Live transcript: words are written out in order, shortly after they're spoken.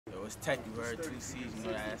it's Tech, you heard, 2C's, you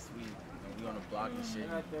know that's we on the block and shit.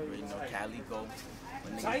 You know, Cali go.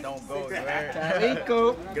 When niggas don't go, you heard? Cali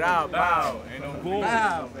go. Grab, bow. Ain't no boom.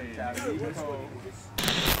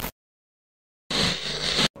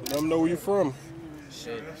 Let them know where you from.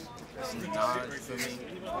 Shit. This is Nas, you feel me?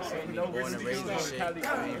 Born and raised and shit. You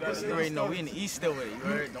already know we in the East still with it, you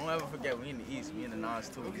heard? Don't ever forget we in the East. We in the Nas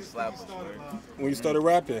too. We slap us, you heard? When you started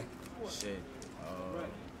rapping? Shit.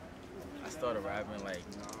 I started rapping like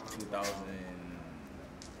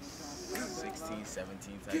 2016,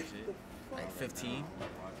 17 type shit. Like 15.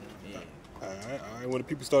 Yeah. Alright. When the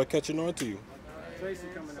people started catching on to you? After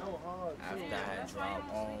I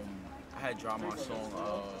had dropped my song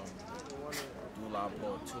Do La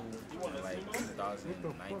Ball 2 in like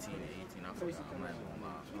 2019 and 18. I forgot. I'm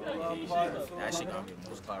not gonna lie. That shit gonna get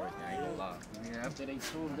most clarity. I ain't gonna lie. Yeah, after they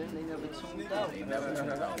tuned in, they never tuned out. They never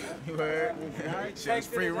tuned out. You heard? Shit was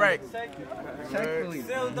free rec. Technically.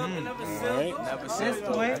 Alright. Never since.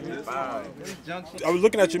 I was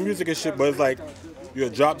looking at your music and shit, but it's like you'll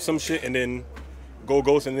drop some shit and then go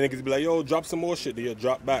ghost and then niggas be like, yo, drop some more shit, then you'll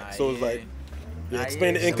drop back. So it's like,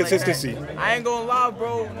 explain the inconsistency. Like I ain't gonna lie,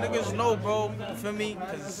 bro. Niggas know, bro. You feel me?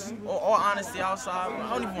 Cause all honesty outside, I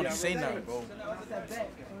don't even want to say nothing, bro.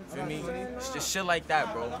 Feel me? It's just shit like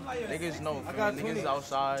that, bro. Niggas know. Feel me? Niggas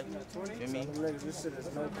outside. Feel me?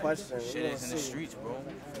 Shit is in the streets, bro.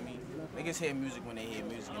 Feel me? Niggas hear music when they hear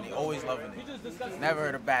music, and they always loving it. Never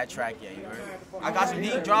heard a bad track yet, you heard? I got some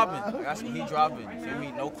heat dropping. Feel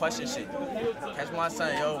me? No question shit. Catch my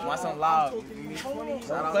son, yo. My son loud.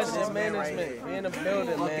 No question management. We in the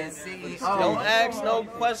building, man. Don't ask no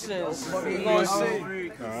questions. We gonna see.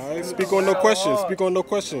 Alright, speak on no questions. Speak on no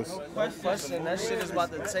questions. Question. That shit is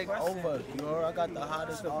about to take over. You know, I got the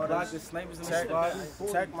hottest artists.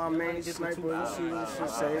 Tech my main sniper. You see what you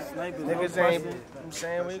say. Niggas ain't. I'm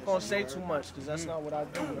saying we ain't gonna say too much because that's not what I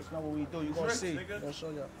do. That's not what we do. You gonna see. I'm gonna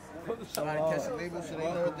show y'all. Somebody catch the label so they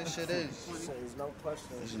know what this shit is. There's no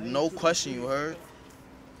question. There's no question, you heard?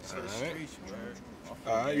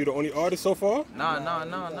 Alright, you the only artist so far? Nah.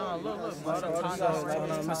 Look.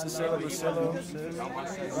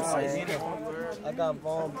 I got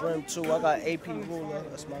Vaughn Brim too. I got AP Ruler.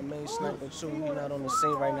 That's my main sniper too. He's not on the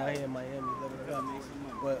scene right now here in Miami.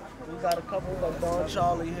 But we got a couple. We got Don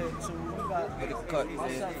Charlie here too. We got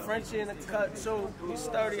Frenchie in the cut too. He's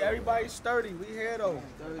sturdy. Everybody's sturdy. We here though.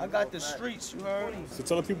 I got the streets. You heard? So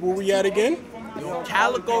tell the people where we at again? Yo,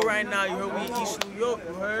 Calico right now. You heard? We in East New York.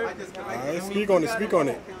 You heard? Alright, speak on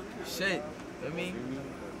it. Shit. I mean,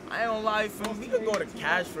 I ain't gonna lie. For me, we could go to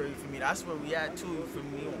Cashford. For me, that's where we at too. For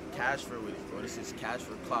me, on Cashford with it, bro. This is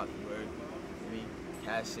Cashford Clock. You heard? For me,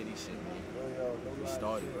 Cash City shit. We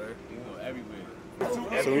started. You heard? We go everywhere.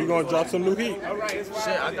 So we gonna drop some new heat.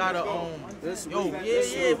 Shit, I got a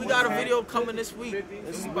we got a video coming this week. We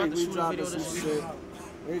about to shoot a video this week.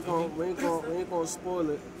 We ain't gonna spoil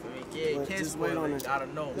it. Yeah, can't spoil it. I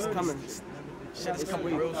don't know. It's coming. Shit is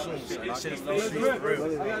coming real soon. Shit is for real.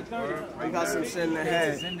 We got some shit in the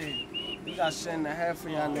head. We got shit in the head for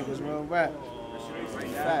y'all niggas. Real rap.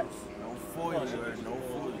 Facts. No foil, no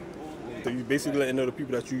foil. So you basically letting know the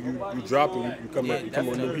people that you drop and you come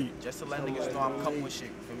on new heat. Just to let niggas know I'm coming with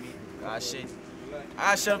shit. For me, I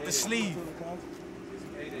shit up the sleeve.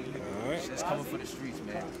 Alright. Shit's coming for the streets,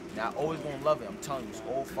 man. Now I always gonna love it. I'm telling you, it's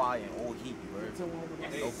old fire and old heat, bro.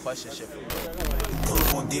 No question shit for me. Pull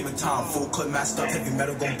up on demon time, full clip masked up, heavy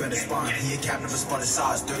metal gon' bend his spine. He a cap, never spun his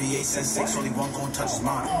size, 38 cents 6, only one gon' touch his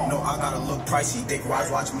mind. No, I gotta look pricey, dick rise,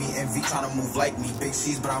 watch me, envy tryna move like me. Big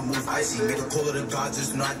C's, but I move icy. Make a call of the gods,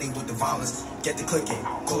 just know I think with the violence. Get the clicking,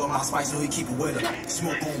 call up my spice, know he keep it with her.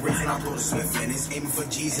 Smoke on riff and I throw the Swift in. It's aiming for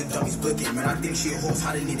G's and dummies blicking. Man, I think she a host,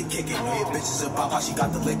 how they need to kick it. Know your bitch is a bop, how she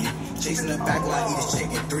got the licking. Chasing the back while I eat his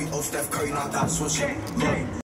chicken. 3-0 Steph Curry, now I gotta switch it. Look.